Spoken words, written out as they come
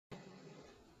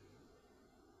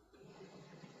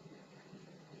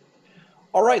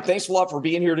All right. Thanks a lot for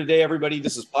being here today, everybody.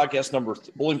 This is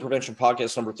Bullying Prevention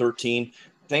Podcast number 13.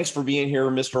 Thanks for being here,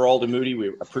 Mr. Alden Moody.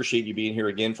 We appreciate you being here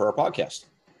again for our podcast.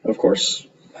 Of course.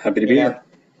 Happy to be here.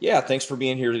 Yeah, thanks for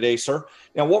being here today, sir.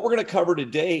 Now, what we're going to cover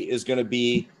today is going to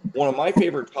be one of my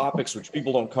favorite topics, which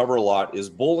people don't cover a lot, is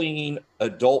bullying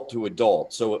adult to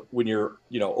adult. So when you're,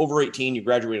 over 18, you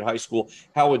graduated high school,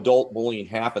 how adult bullying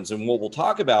happens. And what we'll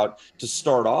talk about to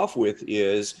start off with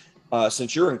is,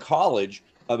 since you're in college,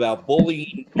 about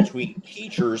bullying between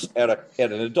teachers at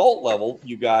an adult level.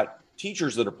 You got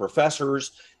teachers that are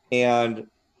professors and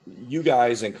you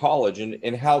guys in college,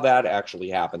 and how that actually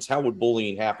happens. How would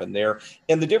bullying happen there?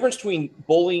 And the difference between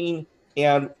bullying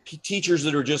and teachers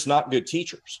that are just not good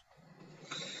teachers.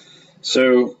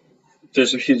 So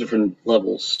there's a few different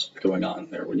levels going on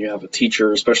there. When you have a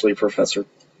teacher, especially a professor,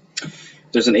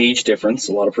 there's an age difference.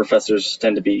 A lot of professors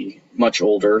tend to be much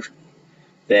older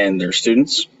than their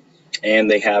students,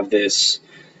 and they have this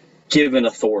given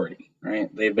authority, right?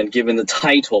 They've been given the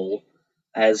title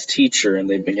as teacher, and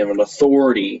they've been given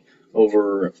authority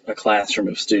over a classroom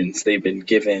of students. They've been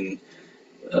given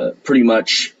pretty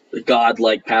much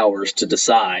godlike powers to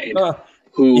decide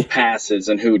who passes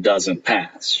and who doesn't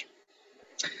pass.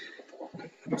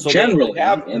 So generally,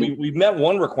 we've met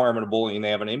one requirement of bullying.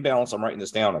 They have an imbalance. I'm writing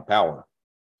this down, of power.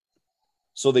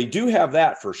 So they do have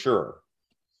that for sure,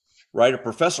 right? A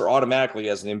professor automatically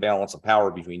has an imbalance of power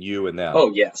between you and them.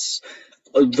 Oh, yes.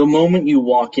 The moment you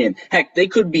walk in, heck, they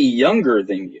could be younger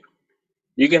than you.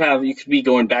 You could be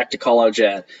going back to college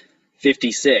at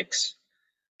 56,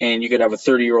 and you could have a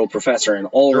 30-year-old professor, and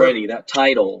already that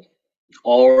title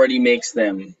already makes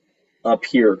them up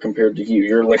here compared to you.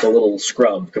 You're like a little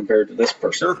scrub compared to this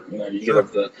person. Sure.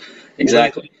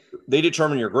 Exactly. Well, they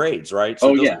determine your grades, right?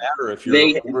 So it doesn't matter if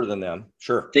you're older than them.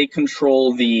 Sure. They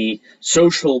control the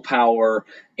social power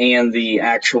and the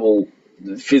actual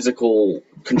physical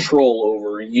control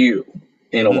over you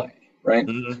in a way, right?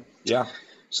 Mm-hmm. Yeah.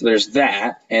 So there's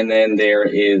that, and then there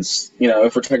is,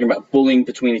 if we're talking about bullying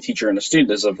between a teacher and a student,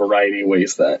 there's a variety of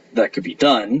ways that could be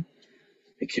done.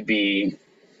 It could be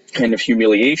kind of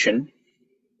humiliation,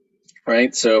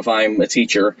 right? So if I'm a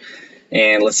teacher,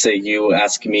 and let's say you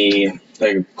ask me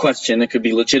a question, it could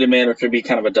be legitimate or it could be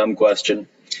kind of a dumb question,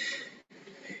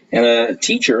 and a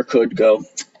teacher could go,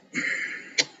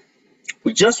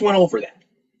 "We just went over that.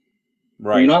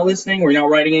 Right. Were you not listening? Were you not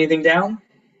writing anything down?"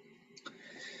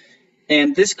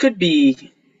 And this could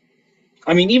be,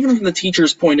 even from the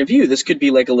teacher's point of view, this could be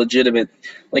like a legitimate,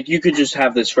 like you could just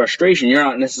have this frustration. You're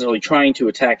not necessarily trying to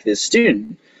attack this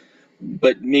student,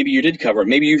 but maybe you did cover it.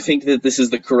 Maybe you think that this is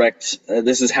the correct,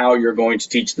 this is how you're going to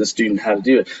teach the student how to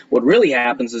do it. What really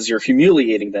happens is you're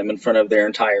humiliating them in front of their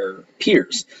entire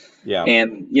peers. Yeah.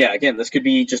 And again, this could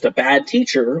be just a bad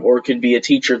teacher, or it could be a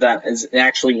teacher that is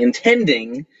actually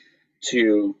intending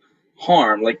to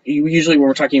harm. Like usually when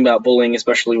we're talking about bullying,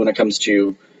 especially when it comes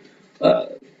to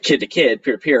kid to kid,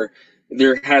 peer to peer,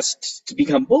 there has to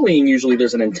become bullying. Usually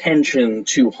there's an intention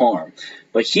to harm,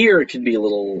 but here it could be a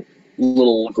little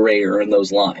grayer in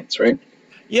those lines, right?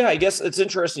 Yeah, I guess it's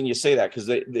interesting you say that, because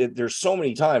there's so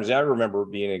many times. I remember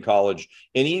being in college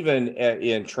and even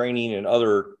in training and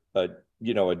other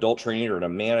adult training or in a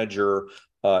manager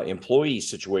employee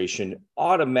situation,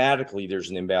 automatically there's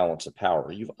an imbalance of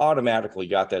power. You've automatically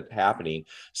got that happening.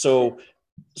 So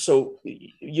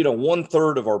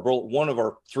 1/3 of one of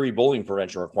our 3 bullying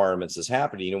prevention requirements is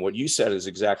happening. And what you said is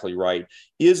exactly right.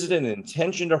 Is it an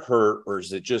intention to hurt, or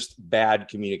is it just bad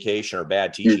communication or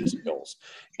bad teaching skills?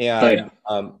 And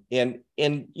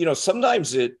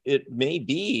sometimes it may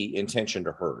be intention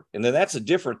to hurt, and then that's a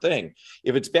different thing.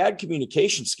 If it's bad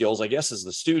communication skills, I guess as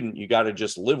the student, you got to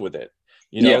just live with it.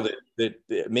 That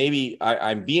maybe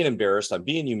I'm being embarrassed, I'm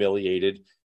being humiliated.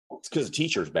 It's because the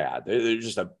teacher's bad. They're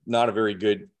just not a very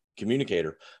good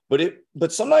communicator.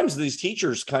 But sometimes these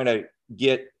teachers kind of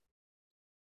get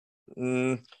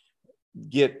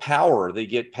power. They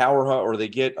get power, or they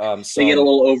get they get a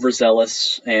little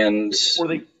overzealous, or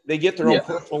they get their own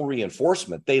personal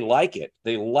reinforcement. They like it.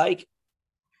 They like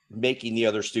making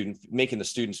the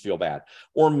students feel bad.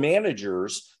 Or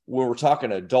managers, when we're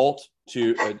talking adult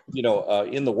to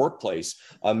in the workplace,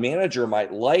 a manager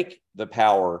might like the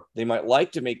power. They might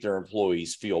like to make their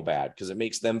employees feel bad because it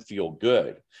makes them feel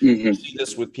good. Mm-hmm. You see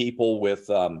this with people with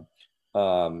that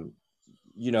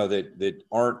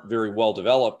aren't very well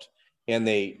developed, and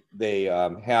they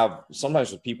have,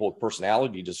 sometimes with people with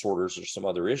personality disorders or some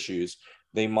other issues,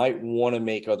 they might want to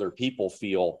make other people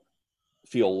feel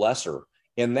lesser.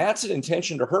 And that's an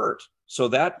intention to hurt. So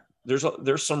that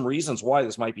there's some reasons why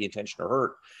this might be intention to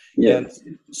hurt. Yeah. And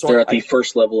so they're at the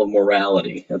first level of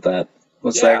morality at that.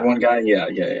 What's that one guy?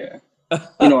 Yeah.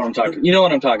 You know what I'm talking. You know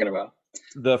what I'm talking about.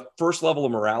 The first level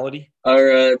of morality.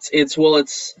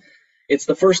 It's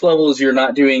the first level is you're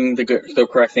not doing the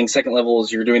correct thing. Second level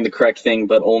is you're doing the correct thing,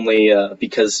 but only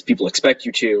because people expect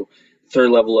you to. Third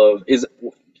level of is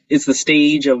the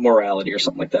stage of morality or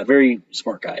something like that. Very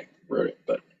smart guy wrote it,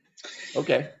 but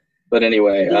Okay. but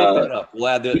anyway, We'll look that up. We'll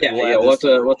add that. yeah, we'll have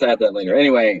to add that later.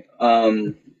 Anyway,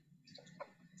 and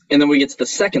then we get to the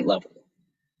second level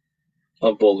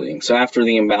of bullying. So after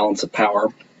the imbalance of power,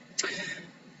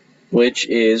 which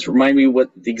is, remind me what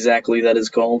exactly that is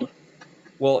called.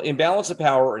 Well, imbalance of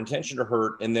power, intention to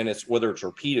hurt, and then it's whether it's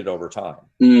repeated over time.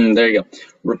 There you go.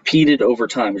 Repeated over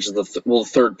time, which is the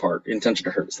third part. Intention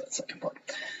to hurt is that second part.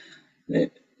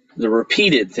 The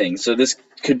repeated thing. So this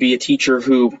could be a teacher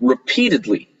who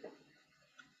repeatedly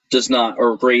does not,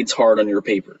 or grades hard on your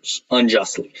papers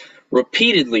unjustly,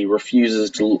 repeatedly refuses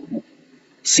to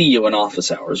see you in office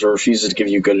hours, or refuses to give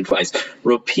you good advice,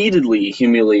 repeatedly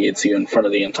humiliates you in front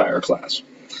of the entire class.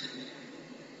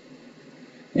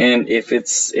 And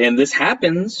and this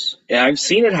happens, and I've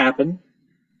seen it happen,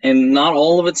 and not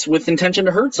all of it's with intention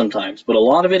to hurt sometimes, but a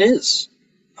lot of it is.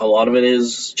 A lot of it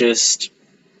is just,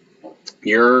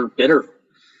 you're bitter,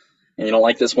 and you don't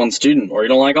like this one student, or you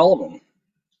don't like all of them.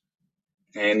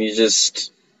 And you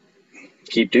just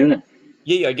keep doing it.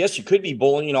 Yeah, I guess you could be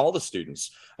bullying all the students.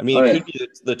 I mean, it could be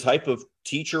the type of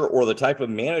teacher or the type of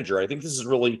manager. I think this is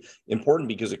really important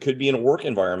because it could be in a work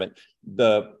environment.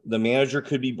 The manager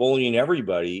could be bullying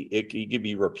everybody. It could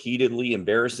be repeatedly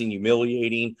embarrassing,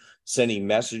 humiliating, sending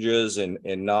messages, and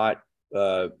not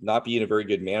being a very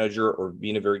good manager or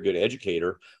being a very good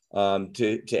educator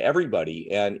to everybody.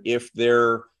 And if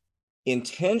their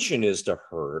intention is to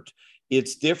hurt,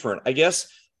 it's different. I guess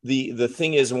the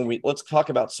thing is, let's talk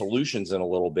about solutions in a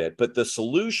little bit, but the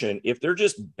solution, if they're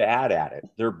just bad at it,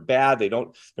 they're bad, they're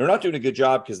not doing a good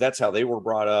job because that's how they were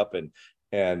brought up, and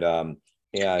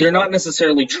they're not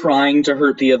necessarily trying to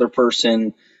hurt the other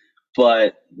person,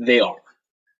 but they are,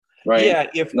 right? Yeah,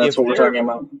 if that's what we're talking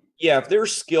about. Yeah, if their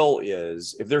skill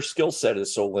set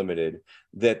is so limited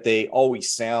that they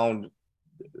always sound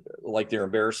like they're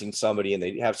embarrassing somebody, and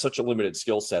they have such a limited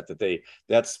skill set that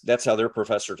that's how their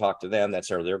professor talked to them,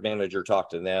 that's how their manager talked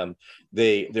to them.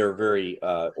 They're very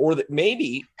or that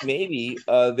maybe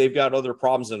they've got other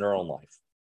problems in their own life.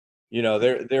 You know,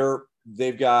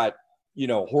 they've got, you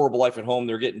know, horrible life at home.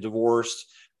 They're getting divorced.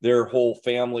 Their whole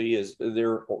family is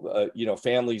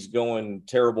family's going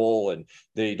terrible, and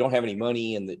they don't have any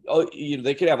money, and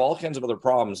they could have all kinds of other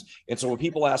problems. And so when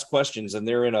people ask questions and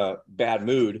they're in a bad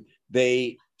mood,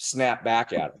 they snap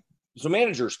back at them. So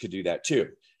managers could do that too.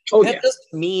 That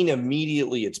doesn't mean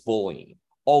immediately it's bullying,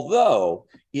 although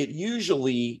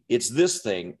it's this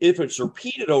thing. If it's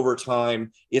repeated over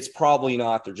time, it's probably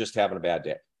not. They're just having a bad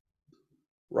day,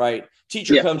 right?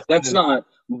 Teacher comes. That's not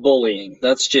bullying.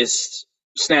 That's just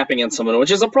snapping at someone,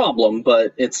 which is a problem,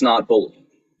 but it's not bullying.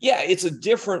 Yeah, it's a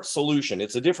different solution.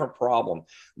 It's a different problem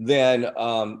than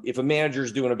if a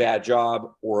manager's doing a bad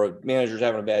job, or a manager's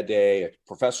having a bad day, a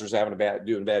professor's doing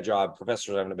a bad job,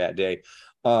 professor's having a bad day.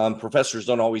 Professors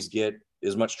don't always get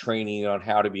as much training on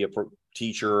how to be a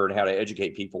teacher and how to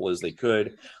educate people as they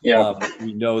could. Yeah,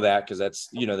 we know that because that's,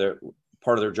 their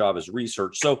part of their job is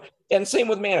research. So, and same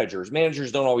with managers.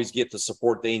 Managers don't always get the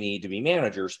support they need to be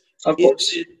managers. Of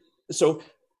course. So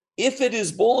if it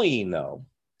is bullying, though,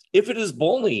 it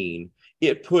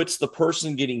puts the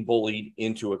person getting bullied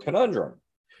into a conundrum,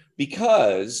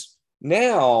 because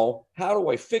now, how do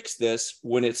I fix this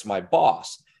when it's my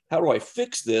boss? How do I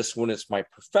fix this when it's my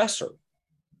professor?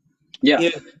 Yeah.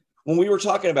 When we were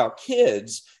talking about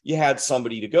kids, you had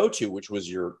somebody to go to, which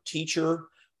was your teacher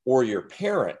or your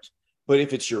parent. But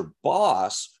if it's your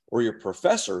boss or your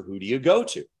professor, who do you go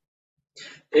to?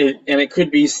 And it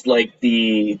could be like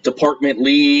the department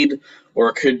lead, or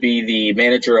it could be the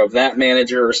manager of that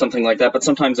manager or something like that. But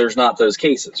sometimes there's not those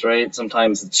cases, right?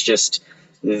 Sometimes it's just,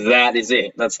 that is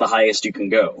it. That's the highest you can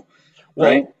go,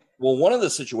 right? Well, one of the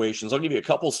situations, I'll give you a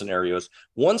couple scenarios.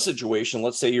 One situation,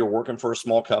 let's say you're working for a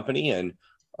small company, and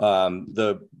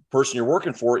the person you're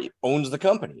working for owns the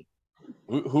company.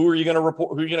 Who are you going to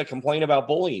report? Who are you going to complain about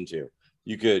bullying to?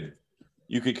 You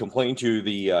could complain to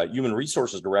the human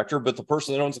resources director, but the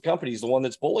person that owns the company is the one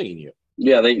that's bullying you.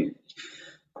 Yeah,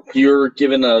 you're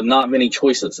given not many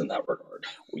choices in that regard.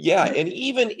 Yeah, and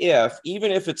even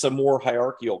if it's a more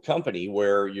hierarchical company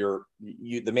where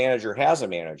the manager has a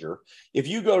manager, if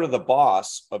you go to the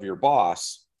boss of your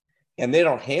boss and they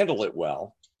don't handle it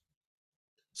well,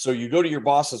 so you go to your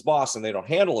boss's boss and they don't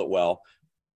handle it well,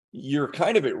 you're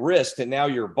kind of at risk, and now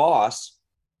your boss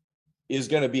is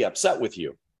going to be upset with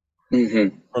you.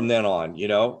 Mm-hmm. From then on,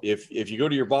 if you go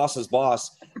to your boss's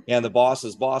boss and the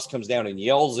boss's boss comes down and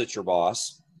yells at your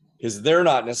boss because they're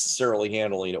not necessarily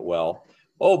handling it well,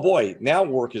 oh boy, now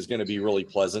work is going to be really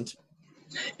pleasant.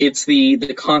 It's the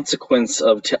consequence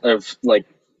of like,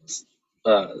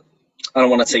 I don't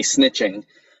want to say snitching,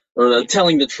 or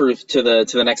telling the truth to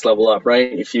the next level up,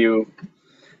 right?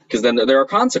 Because then there are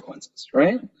consequences,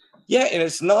 right? Yeah, and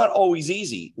it's not always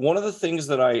easy. One of the things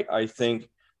that I think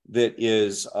that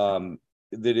is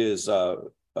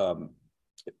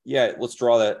yeah, let's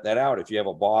draw that out. If you have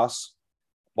a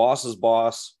boss's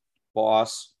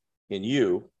boss, and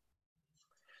you,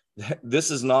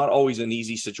 this is not always an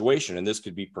easy situation. And this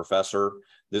could be professor,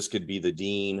 this could be the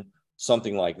dean,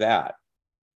 something like that,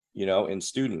 and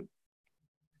student,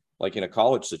 like in a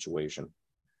college situation.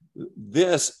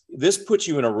 This puts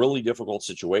you in a really difficult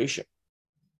situation.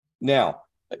 Now,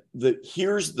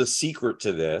 here's the secret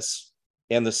to this,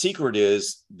 and the secret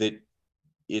is that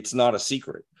it's not a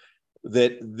secret,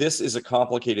 that this is a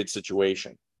complicated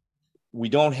situation. We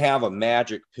don't have a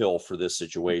magic pill for this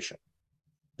situation.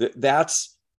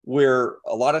 That's where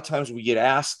a lot of times we get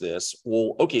asked this,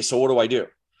 well, okay, so what do I do?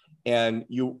 And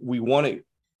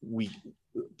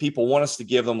people want us to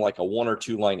give them like a 1 or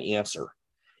 2 line answer.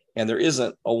 And there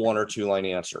isn't a 1 or 2 line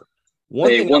answer.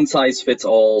 One size fits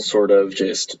all, sort of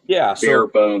just bare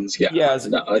bones. Yeah.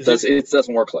 No, it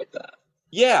doesn't work like that.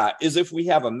 Yeah, is if we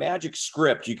have a magic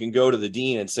script, you can go to the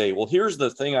dean and say, well, here's the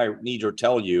thing I need to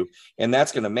tell you. And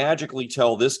that's going to magically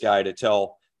tell this guy to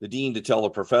tell the dean to tell the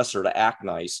professor to act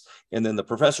nice. And then the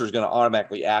professor is going to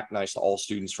automatically act nice to all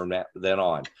students from then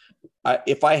on.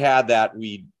 If I had that,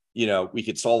 we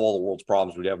could solve all the world's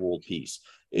problems. We'd have world peace.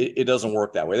 It doesn't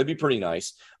work that way. That'd be pretty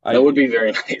nice. That would be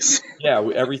very nice. Yeah,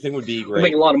 everything would be great. We'd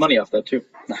make a lot of money off that too.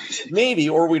 Maybe,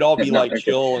 or we'd all be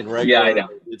chill and regular. Yeah, I know.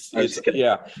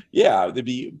 Yeah.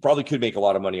 Probably could make a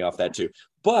lot of money off that too.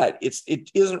 But it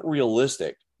isn't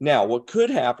realistic. Now, what could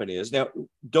happen is, now,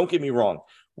 don't get me wrong,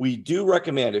 we do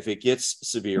recommend if it gets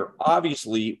severe,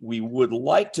 obviously we would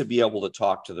like to be able to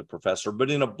talk to the professor, but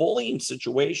in a bullying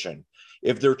situation,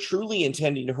 if they're truly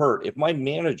intending to hurt, if my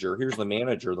manager, here's the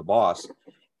manager, the boss,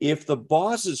 if the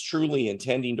boss is truly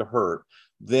intending to hurt,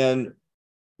 then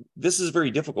this is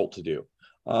very difficult to do.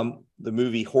 The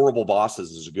movie Horrible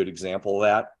Bosses is a good example of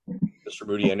that. Mr.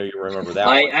 Moody, I know you remember that.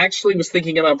 I actually was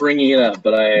thinking about bringing it up,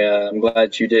 but I'm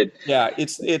glad you did. Yeah,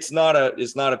 it's not a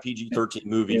PG-13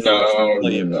 movie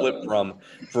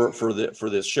for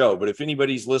this show. But if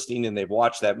anybody's listening and they've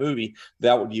watched that movie,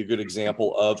 that would be a good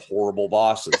example of Horrible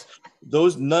Bosses.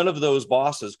 None of those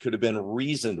bosses could have been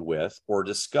reasoned with or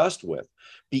discussed with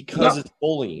because it's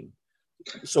bullying.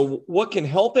 So what can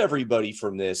help everybody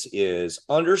from this is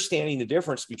understanding the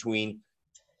difference between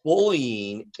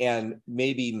bullying and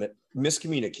maybe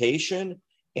miscommunication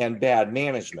and bad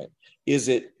management. Is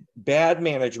it bad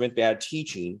management, bad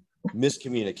teaching,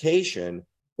 miscommunication,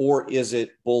 or is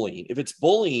it bullying? If it's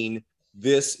bullying,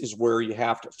 this is where you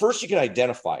have to, first you can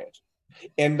identify it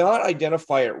and not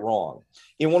identify it wrong.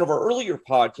 In one of our earlier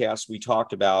podcasts, we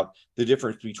talked about the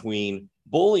difference between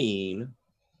bullying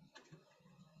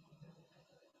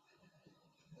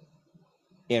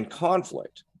and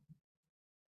conflict.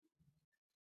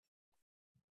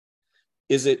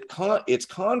 It's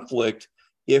conflict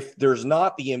if there's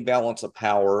not the imbalance of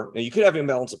power. Now, you could have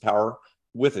imbalance of power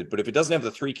with it, but if it doesn't have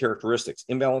the 3 characteristics,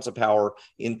 imbalance of power,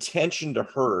 intention to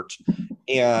hurt,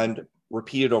 and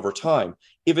repeated over time,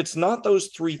 if it's not those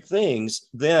 3 things,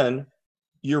 then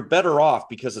you're better off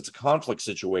because it's a conflict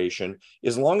situation.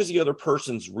 As long as the other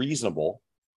person's reasonable,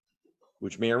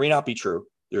 which may or may not be true.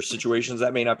 There's situations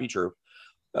that may not be true.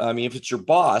 I mean, if it's your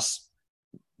boss,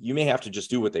 you may have to just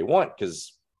do what they want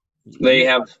because they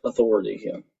have authority.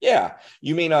 Yeah.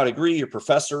 You may not agree. Your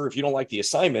professor, if you don't like the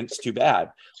assignment, it's too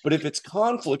bad. But if it's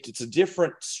conflict, it's a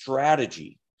different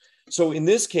strategy. So in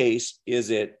this case, is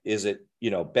it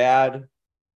bad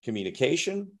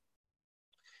communication?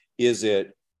 Is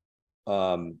it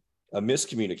a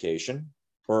miscommunication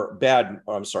or bad?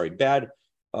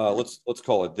 Let's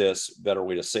call it this. Better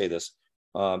way to say this.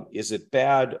 Is it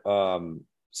bad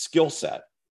skill set?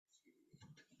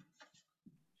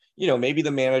 Maybe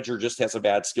the manager just has a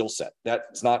bad skill set.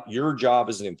 That's not your job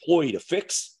as an employee to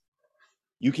fix.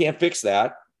 You can't fix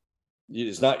that.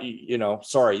 It's not,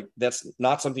 sorry, that's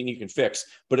not something you can fix,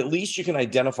 but at least you can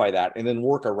identify that and then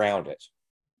work around it.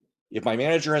 If my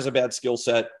manager has a bad skill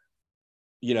set,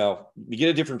 you get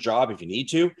a different job if you need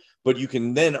to, but you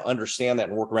can then understand that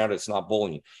and work around it. It's not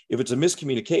bullying. If it's a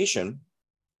miscommunication,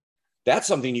 that's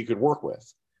something you could work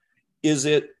with. Is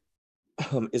it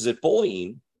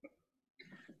bullying?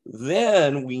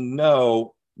 Then we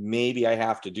know maybe I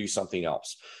have to do something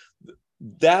else.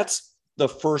 That's the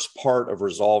first part of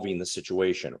resolving the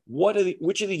situation.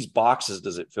 Which of these boxes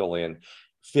does it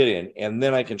fit in? And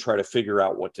then I can try to figure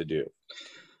out what to do.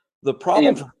 The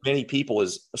problem for many people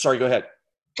is, sorry, go ahead.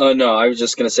 No, I was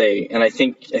just going to say, and I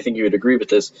think you would agree with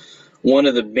this. One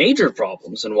of the major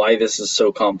problems and why this is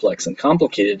so complex and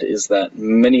complicated is that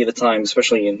many of the time,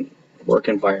 especially in work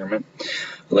environment,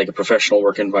 like a professional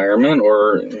work environment,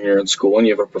 or you're in school and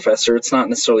you have a professor, it's not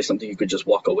necessarily something you could just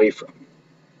walk away from.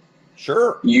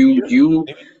 Sure. You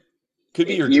could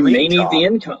be your you dream may need job. the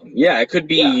income. Yeah, it could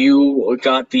be you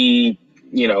got the,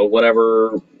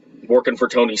 whatever, working for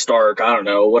Tony Stark, I don't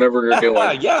know, whatever you're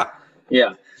doing.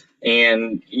 Yeah.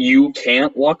 And you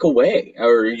can't walk away,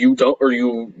 or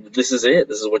this is it.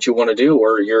 This is what you want to do.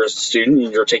 Or you're a student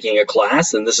and you're taking a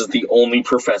class and this is the only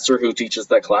professor who teaches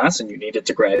that class and you need it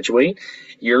to graduate.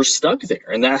 You're stuck there.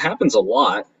 And that happens a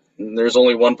lot. There's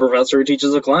only one professor who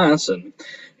teaches a class and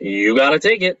you got to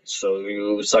take it. So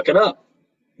you suck it up.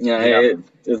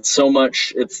 It's so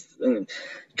much. It's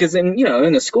because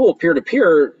in a school peer to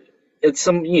peer, it's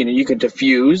you can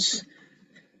diffuse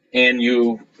and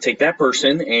you take that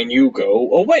person and you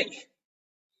go away,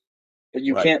 but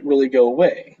you can't really go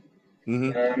away. Mm-hmm.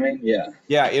 You know what I mean?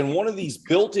 Yeah. In one of these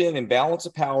built-in imbalance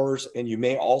of powers, and you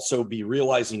may also be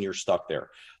realizing you're stuck there.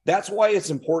 That's why it's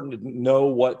important to know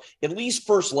what, at least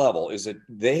first level, is it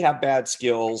they have bad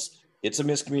skills, it's a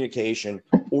miscommunication,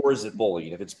 or is it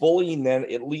bullying? If it's bullying,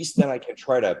 then at least then I can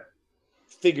try to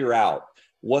figure out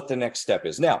what the next step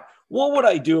is. Now, what would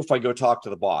I do if I go talk to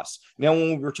the boss? Now, when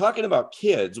we were talking about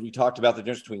kids, we talked about the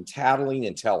difference between tattling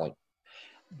and telling.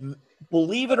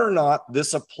 Believe it or not,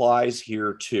 this applies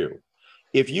here too.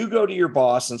 If you go to your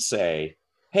boss and say,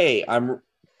 hey,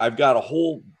 I've got a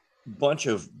whole bunch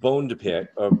of a bone to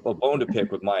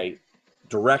pick with my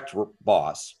direct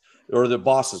boss or the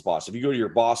boss's boss. If you go to your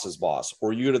boss's boss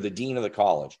or you go to the dean of the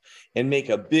college and make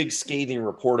a big scathing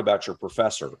report about your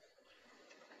professor,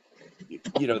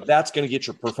 that's going to get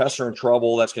your professor in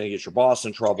trouble. That's going to get your boss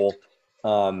in trouble.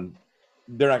 They're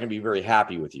not going to be very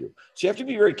happy with you. So you have to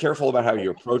be very careful about how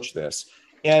you approach this.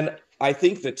 And I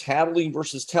think the tattling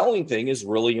versus telling thing is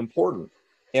really important.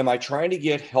 Am I trying to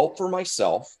get help for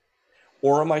myself,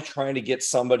 or am I trying to get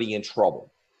somebody in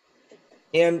trouble?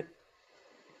 And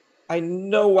I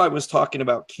know I was talking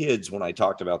about kids when I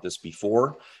talked about this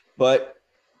before, but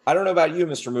I don't know about you,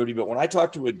 Mr. Moody, but when I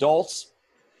talk to adults,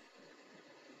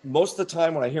 most of the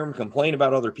time when I hear them complain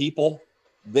about other people,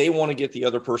 they want to get the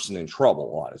other person in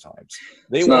trouble a lot of times.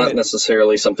 It's not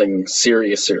necessarily something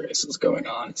serious is going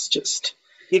on. It's just...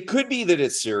 It could be that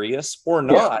it's serious or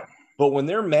not, but when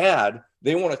they're mad,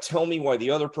 they want to tell me why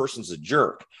the other person's a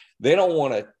jerk. They don't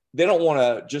want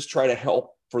to just try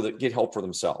to get help for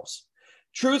themselves.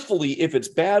 Truthfully, if it's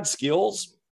bad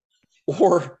skills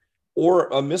or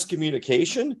a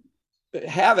miscommunication,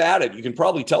 have at it. You can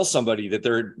probably tell somebody that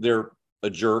they're a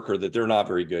jerk or that they're not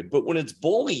very good. But when it's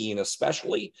bullying,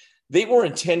 especially, they were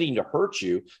intending to hurt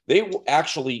you. They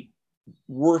actually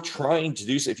were trying to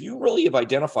do so. If you really have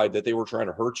identified that they were trying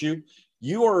to hurt you,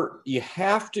 you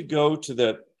have to go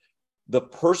to the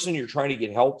person you're trying to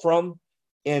get help from,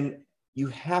 and you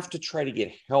have to try to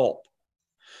get help.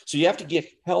 So you have to get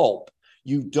help.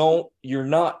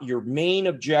 Your main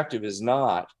objective is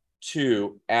not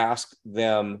to ask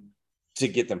them to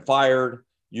get them fired.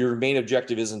 Your main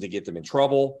objective isn't to get them in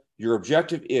trouble. Your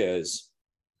objective is,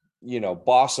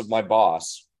 boss of my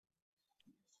boss,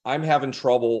 I'm having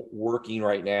trouble working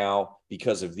right now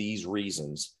because of these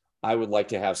reasons. I would like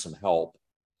to have some help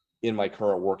in my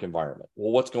current work environment.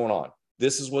 Well, what's going on?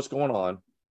 This is what's going on.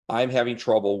 I'm having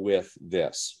trouble with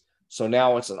this. So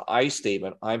now it's an I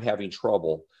statement. I'm having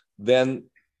trouble. Then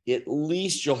at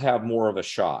least you'll have more of a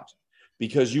shot,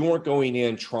 because you weren't going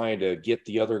in trying to get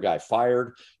the other guy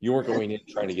fired. You weren't going in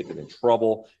trying to get them in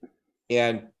trouble.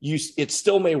 And it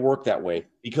still may work that way,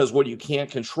 because what you can't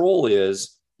control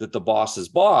is that the boss's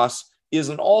boss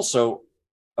isn't also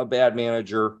a bad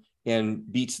manager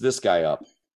and beats this guy up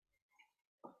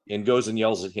and goes and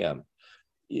yells at him.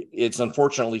 It's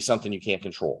unfortunately something you can't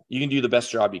control. You can do the best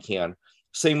job you can.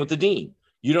 Same with the dean.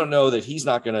 You don't know that he's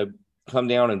not going to come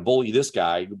down and bully this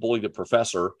guy, bully the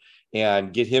professor,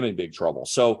 and get him in big trouble.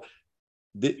 So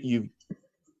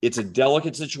it's a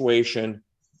delicate situation.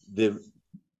 The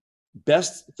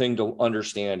best thing to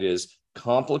understand is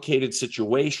complicated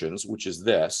situations, which is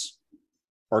this,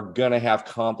 are going to have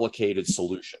complicated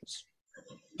solutions.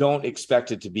 Don't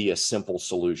expect it to be a simple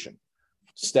solution.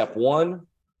 Step one,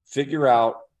 figure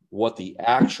out what the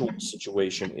actual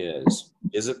situation is.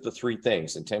 Is it the three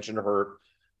things? Intention to hurt,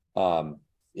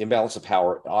 imbalance of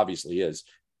power, obviously is.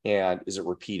 And is it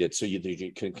repeated? So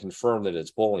you can confirm that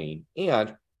it's bullying.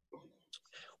 And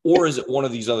Or is it one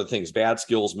of these other things, bad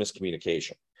skills,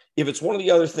 miscommunication? If it's one of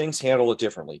the other things, handle it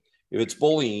differently. If it's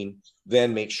bullying,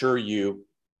 then make sure you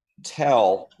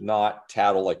tell, not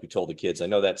tattle like we told the kids. I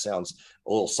know that sounds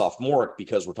a little sophomoric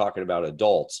because we're talking about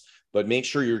adults, but make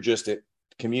sure you're just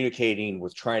communicating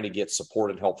with trying to get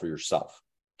support and help for yourself.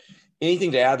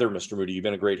 Anything to add there, Mr. Moody? You've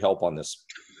been a great help on this.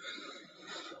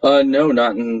 No,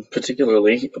 not in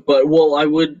particularly. But, well, I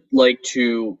would like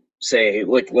to say,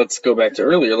 like, let's go back to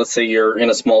earlier. Let's say you're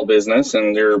in a small business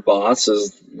and your boss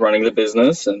is running the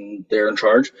business and they're in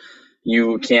charge.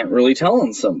 You can't really tell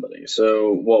on somebody.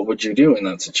 So what would you do in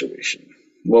that situation?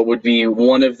 What would be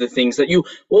one of the things that you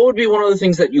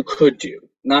could do?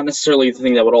 Not necessarily the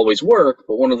thing that would always work,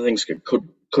 but one of the things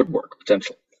could work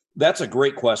potentially. That's a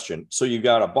great question. So you've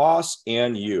got a boss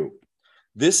and you.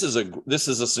 This is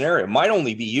a scenario. It might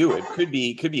only be you. It could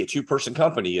be a two-person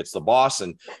company. It's the boss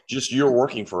and just you're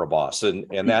working for a boss, and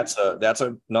that's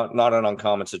not an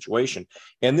uncommon situation.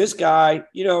 And this guy,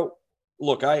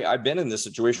 look, I've been in this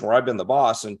situation where I've been the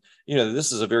boss, and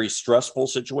this is a very stressful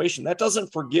situation. That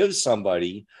doesn't forgive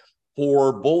somebody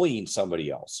for bullying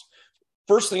somebody else.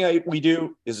 First thing we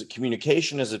do is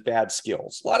communication. Is it bad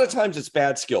skills? A lot of times it's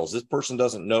bad skills. This person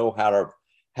doesn't know how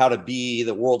to be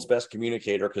the world's best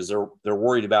communicator because they're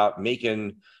worried about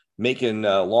making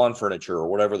lawn furniture or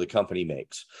whatever the company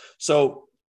makes. So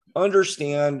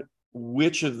understand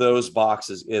which of those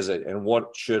boxes is it and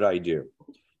what should I do?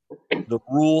 The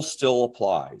rule still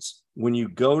applies. When you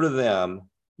go to them,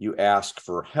 you ask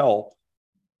for help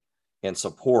and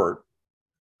support,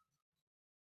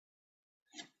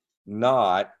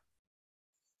 not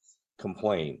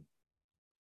complain.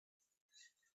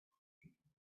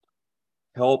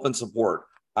 Help and support.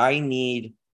 I'm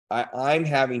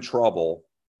having trouble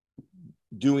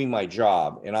doing my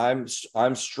job and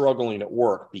I'm struggling at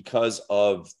work because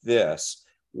of this.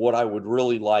 What I would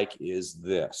really like is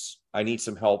this. I need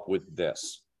some help with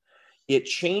this. It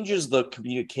changes the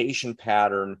communication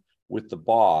pattern with the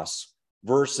boss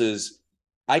versus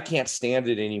I can't stand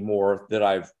it anymore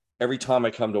that every time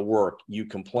I come to work, you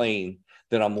complain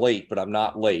that I'm late, but I'm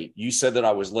not late. You said that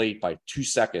I was late by 2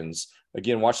 seconds.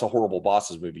 Again, watch the Horrible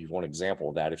Bosses movie. One example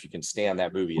of that. If you can stand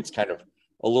that movie, it's kind of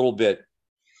a little bit.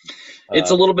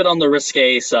 It's a little bit on the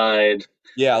risque side.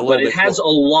 Yeah, but it has a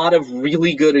lot of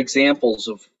really good examples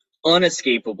of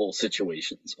unescapable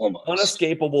situations, almost.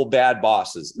 Unescapable bad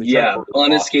bosses. Yeah,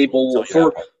 unescapable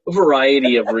for a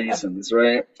variety of reasons,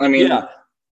 right? I mean,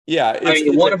 yeah.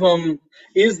 One of them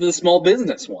is the small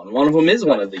business one. One of them is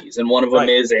one of these, and one of them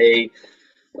is a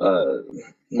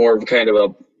more of kind of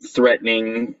a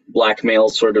threatening blackmail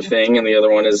sort of thing, and the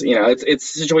other one is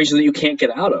it's situations that you can't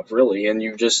get out of really, and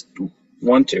you just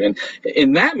want to. And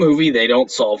in that movie, they don't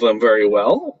solve them very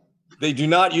well. They do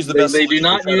not use the best. They do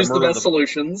not use the best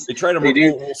solutions. They try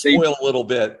to spoil a little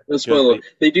bit.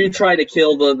 They do try to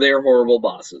kill their horrible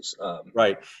bosses.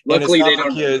 Right. Luckily, they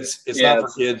don't. Kids. It's not for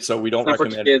kids, so we don't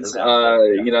recommend it. Kids,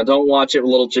 don't watch it with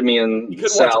little Jimmy and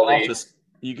Sally.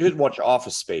 You could watch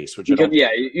Office Space, which you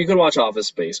could watch Office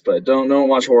Space, but don't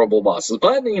watch Horrible Bosses.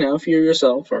 But if you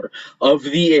yourself are of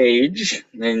the age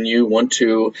and you want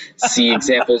to see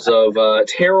examples of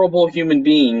terrible human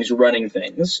beings running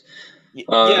things.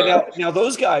 Now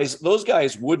those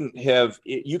guys wouldn't have.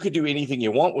 You could do anything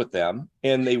you want with them,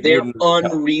 and they're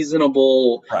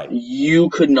unreasonable. Right.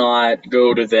 You could not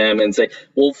go to them and say,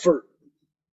 well, for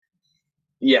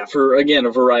again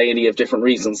a variety of different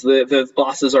reasons. The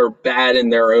bosses are bad in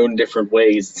their own different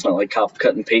ways. It's not like cop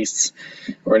cut and pastes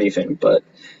or anything, but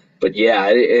yeah,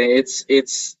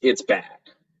 it's bad,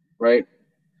 right?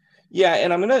 Yeah,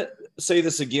 and I'm gonna say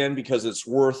this again because it's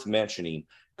worth mentioning.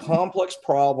 Complex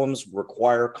problems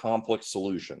require complex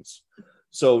solutions.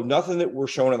 So nothing that we're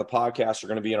showing on the podcast or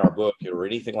going to be in our book or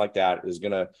anything like that is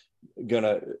going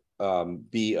to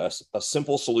be a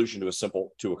simple solution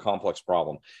to a complex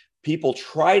problem. People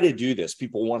try to do this.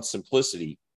 People want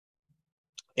simplicity.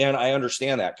 And I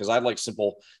understand that because I like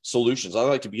simple solutions. I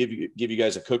like to give you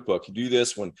guys a cookbook. Do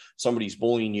this when somebody's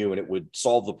bullying you and it would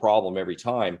solve the problem every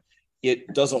time.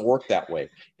 It doesn't work that way.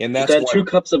 And that's got 2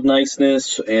 cups of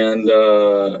niceness and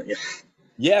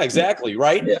yeah, exactly.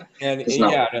 Right. Yeah. And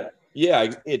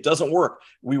it doesn't work.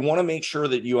 We want to make sure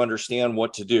that you understand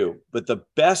what to do. But the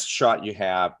best shot you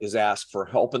have is ask for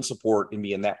help and support and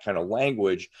be in that kind of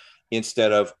language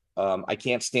instead of I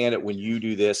can't stand it when you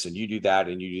do this and you do that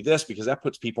and you do this, because that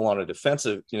puts people on a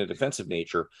defensive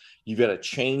nature. You've got to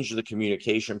change the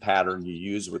communication pattern you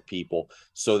use with people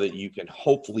so that you can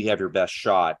hopefully have your best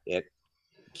shot at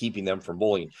keeping them from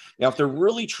bullying. Now, if they're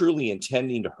really truly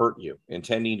intending to hurt you,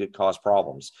 intending to cause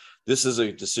problems, this is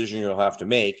a decision you'll have to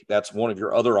make. That's one of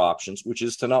your other options, which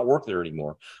is to not work there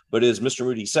anymore. But as Mr.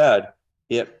 Moody said,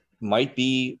 it might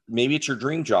be, maybe it's your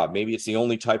dream job. Maybe it's the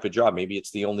only type of job. Maybe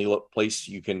it's the only place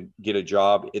you can get a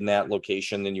job in that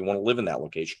location, and you want to live in that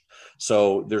location.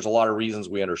 So there's a lot of reasons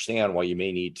we understand why you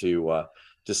may need to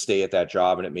stay at that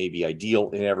job, and it may be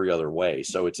ideal in every other way.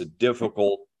 So it's a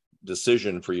difficult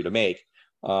decision for you to make.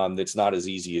 That's not as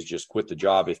easy as just quit the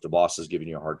job if the boss is giving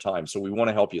you a hard time. So we want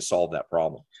to help you solve that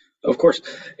problem. Of course.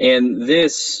 And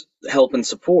this help and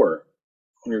support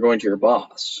when you're going to your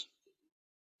boss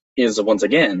is, once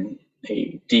again,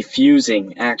 a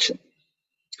diffusing action.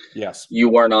 Yes.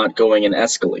 You are not going and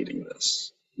escalating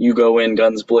this. You go in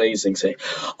guns blazing, say,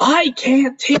 I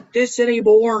can't take this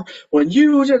anymore when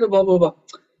you did blah, blah, blah.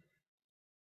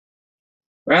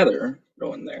 Rather,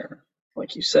 go in there,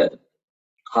 like you said,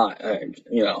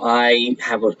 I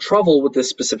have a trouble with this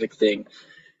specific thing.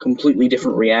 Completely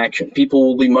different reaction. People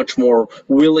will be much more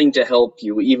willing to help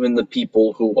you, even the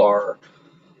people who are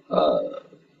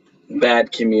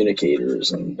bad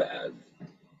communicators and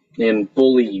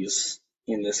bullies,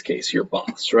 in this case, your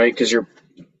boss, right? Because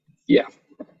yeah.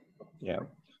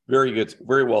 Very good.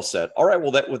 Very well said. All right.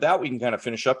 Well, with that, we can kind of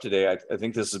finish up today. I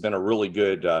think this has been a really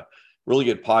good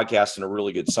podcast and a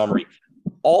really good summary.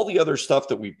 All the other stuff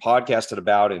that we podcasted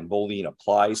about in bullying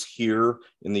applies here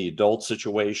in the adult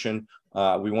situation.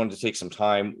 We wanted to take some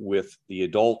time with the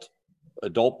adult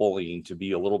bullying to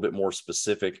be a little bit more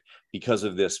specific because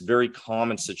of this very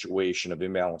common situation of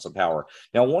imbalance of power.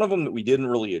 Now, one of them that we didn't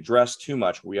really address too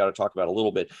much, we ought to talk about a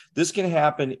little bit. This can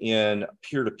happen in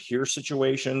peer-to-peer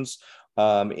situations.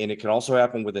 And it can also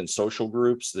happen within social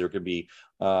groups. There could be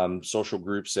social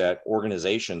groups at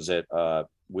organizations,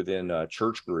 within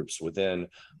church groups, within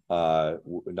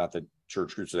not that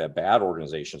church groups are that bad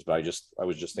organizations, but I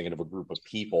was just thinking of a group of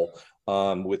people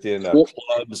within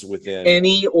clubs, within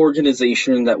any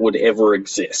organization that would ever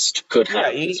exist could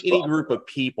have any group of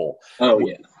people.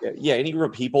 Any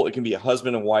group of people. It can be a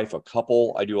husband and wife, a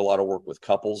couple. I do a lot of work with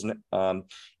couples,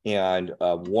 and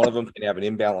one of them can have an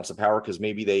imbalance of power because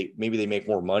maybe they make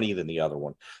more money than the other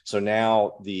one. So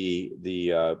now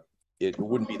it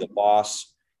wouldn't be the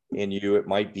boss in you. It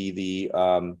might be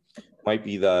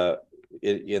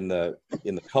in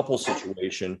the couple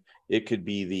situation, it could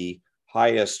be the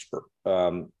highest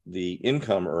the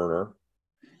income earner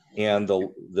and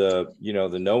the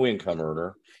no income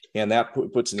earner, and that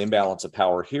puts an imbalance of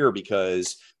power here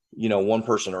because one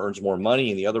person earns more money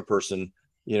and the other person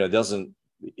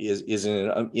is in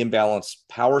an imbalanced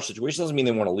power situation. Doesn't mean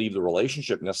they want to leave the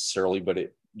relationship necessarily, but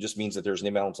it just means that there's an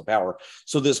imbalance of power.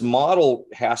 So this model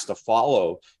has to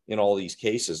follow in all these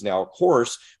cases. Now, of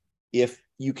course, if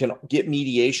you can get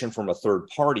mediation from a third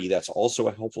party, that's also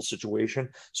a helpful situation.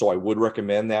 So I would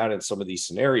recommend that in some of these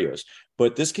scenarios.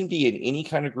 But this can be in any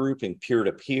kind of group, in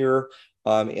peer-to-peer.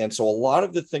 And so a lot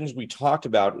of the things we talked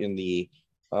about in the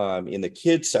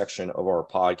kids section of our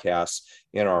podcast,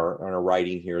 in our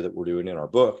writing here that we're doing in our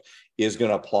book, is going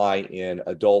to apply in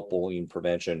adult bullying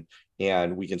prevention.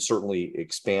 And we can certainly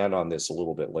expand on this a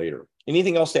little bit later.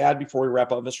 Anything else to add before we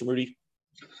wrap up, Mr. Moody?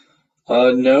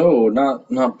 No,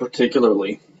 not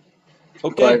particularly.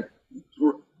 Okay.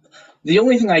 But the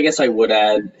only thing I guess I would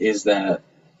add is that,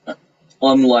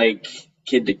 unlike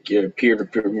peer-to-peer,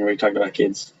 when we talked about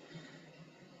kids,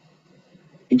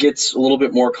 it gets a little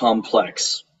bit more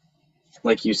complex.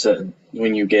 Like you said,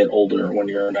 when you get older, when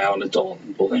you're now an adult,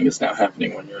 and bullying is now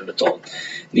happening when you're an adult.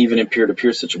 And even in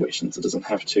peer-to-peer situations, it doesn't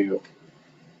have to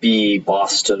be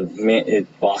boss to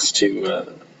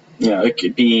it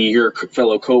could be your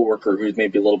fellow coworker who's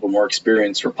maybe a little bit more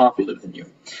experienced or popular than you.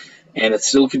 And it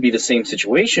still could be the same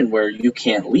situation where you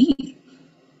can't leave.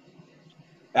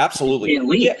 Absolutely. You can't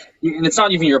leave. Yeah. And it's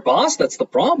not even your boss that's the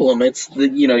problem. It's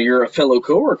your fellow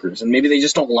coworkers, and maybe they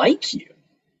just don't like you.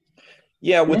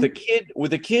 Yeah, with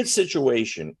a kid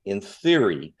situation, in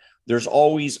theory, there's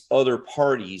always other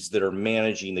parties that are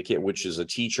managing the kid, which is a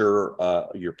teacher,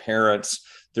 your parents.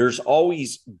 There's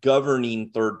always governing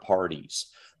third parties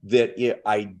that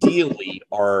ideally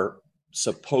are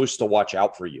supposed to watch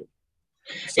out for you.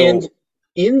 So, and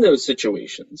in those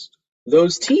situations,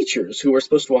 those teachers who are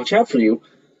supposed to watch out for you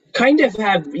kind of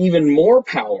have even more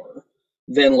power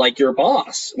than like your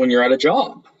boss when you're at a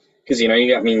job. Because, you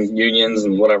got unions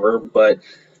and whatever, but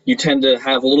you tend to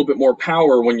have a little bit more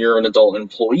power when you're an adult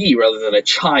employee rather than a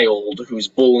child who's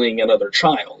bullying another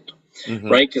child. Mm-hmm.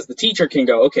 Right? Because the teacher can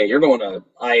go, okay, you're going to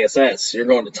ISS, you're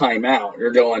going to timeout,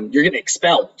 you're getting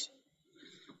expelled.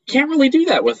 Can't really do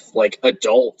that with like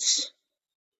adults.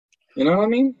 You know what I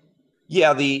mean?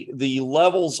 Yeah, the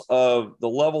levels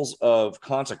of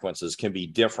consequences can be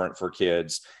different for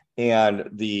kids.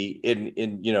 And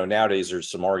in nowadays there's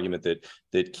some argument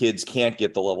that kids can't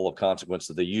get the level of consequence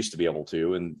that they used to be able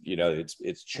to, and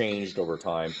it's changed over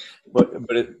time.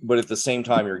 But at the same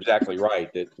time, you're exactly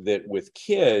right that with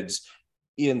kids,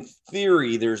 in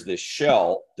theory, there's this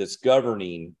shell that's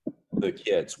governing the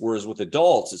kids, whereas with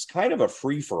adults, it's kind of a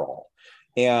free for all.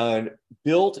 And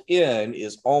built in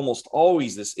is almost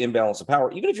always this imbalance of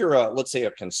power. Even if you're let's say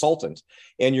a consultant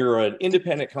and you're an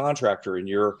independent contractor and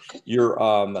you're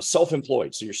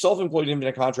self-employed. So you're self-employed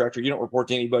independent contractor, you don't report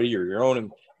to anybody, you're your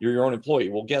own employee.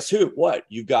 Well, guess who? What?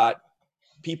 You've got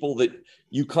people that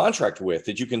you contract with,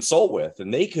 that you consult with,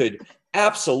 and they could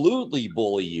absolutely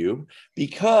bully you,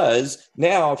 because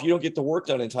now if you don't get the work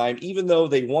done in time, even though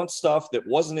they want stuff that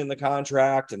wasn't in the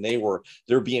contract and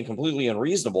they're being completely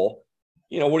unreasonable,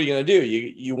 what are you going to do?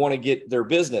 You want to get their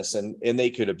business, and they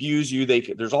could abuse you.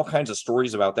 There's all kinds of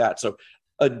stories about that. So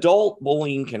adult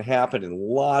bullying can happen in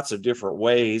lots of different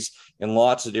ways, in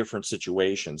lots of different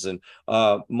situations. And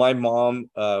my mom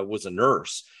was a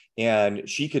nurse, and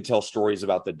she could tell stories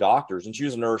about the doctors. And she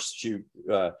was a nurse.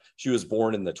 She was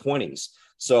born in the 20s.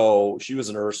 So she was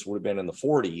a nurse, would have been in the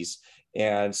 40s.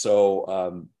 And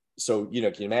so can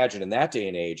you imagine in that day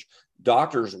and age,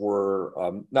 doctors were,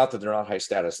 not that they're not high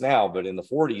status now, but in the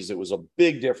 40s, it was a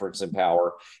big difference in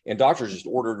power, and doctors just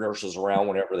ordered nurses around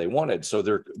whenever they wanted. So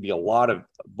there could be a lot of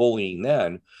bullying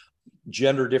then,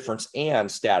 gender difference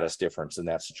and status difference in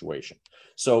that situation.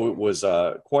 So it was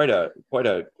quite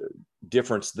a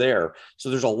difference there.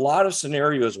 So there's a lot of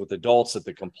scenarios with adults that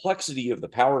the complexity of the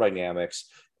power dynamics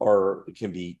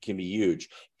can be huge.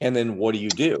 And then what do you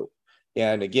do?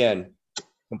 And again,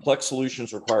 complex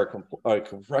solutions require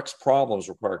complex problems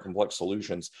require complex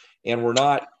solutions. And we're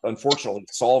not, unfortunately,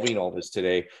 solving all this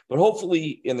today. But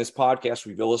hopefully in this podcast,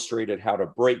 we've illustrated how to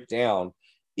break down,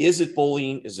 is it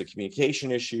bullying? Is it a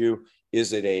communication issue?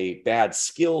 Is it a bad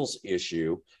skills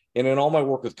issue? And in all my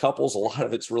work with couples, a lot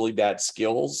of it's really bad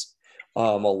skills. A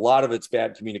lot of it's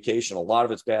bad communication. A lot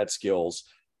of it's bad skills.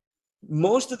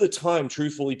 Most of the time,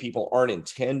 truthfully, people aren't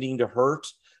intending to hurt.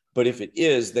 But if it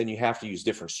is, then you have to use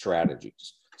different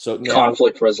strategies. So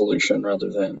conflict resolution rather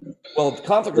than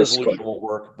conflict resolution will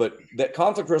work, but that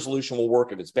conflict resolution will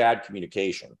work if it's bad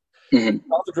communication. Mm-hmm.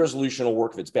 Conflict resolution will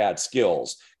work if it's bad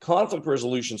skills. Conflict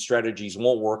resolution strategies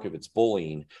won't work if it's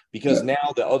bullying, because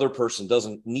now the other person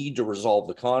doesn't need to resolve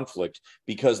the conflict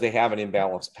because they have an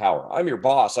imbalance of power. I'm your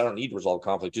boss. I don't need to resolve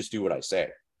conflict. Just do what I say.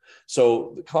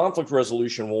 So the conflict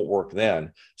resolution won't work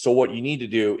then. So what you need to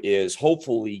do is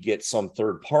hopefully get some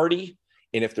third party.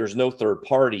 And if there's no third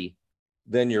party,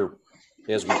 then you're,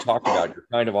 as we talked about, you're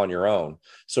kind of on your own.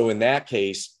 So in that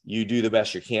case, you do the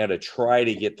best you can to try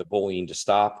to get the bullying to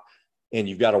stop, and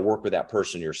you've got to work with that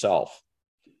person yourself.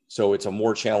 So it's a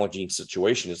more challenging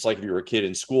situation. It's like if you're a kid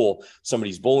in school,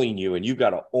 somebody's bullying you, and you've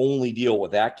got to only deal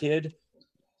with that kid.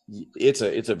 It's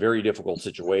a very difficult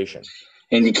situation.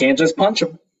 And you can't just punch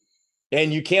them.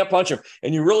 And you can't punch him,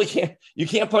 and you really can't. You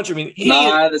can't punch him in any.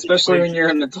 Not especially when you're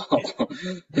an adult.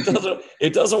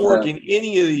 It doesn't work in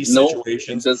any of these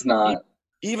situations. It does not.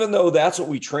 Even though that's what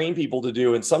we train people to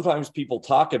do, and sometimes people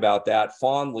talk about that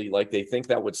fondly, like they think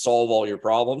that would solve all your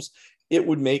problems. It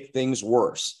would make things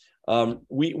worse.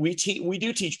 We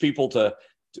teach people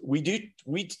we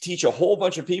teach a whole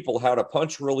bunch of people how to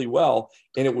punch really well,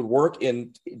 and it would work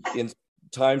in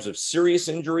times of serious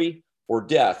injury or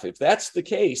death. If that's the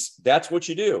case, that's what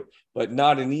you do, but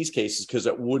not in these cases, because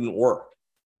it wouldn't work.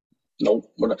 Nope.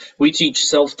 We teach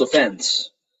self-defense.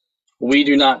 We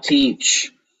do not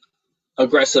teach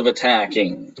aggressive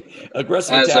attacking.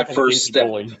 Aggressive as attacking a first step.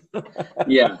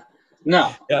 Yeah.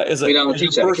 No. Yeah, we don't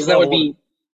teach that, because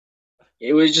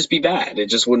it would just be bad. It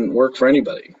just wouldn't work for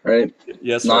anybody, right?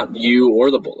 Yes. Not you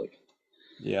or the bully.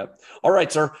 Yeah. All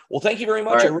right, sir. Well, thank you very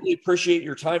much. Right. I really appreciate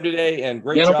your time today, and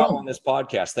great job on this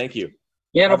podcast. Thank you.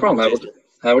 Yeah, no problem.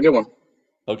 Have a good one.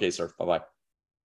 Okay, sir. Bye-bye.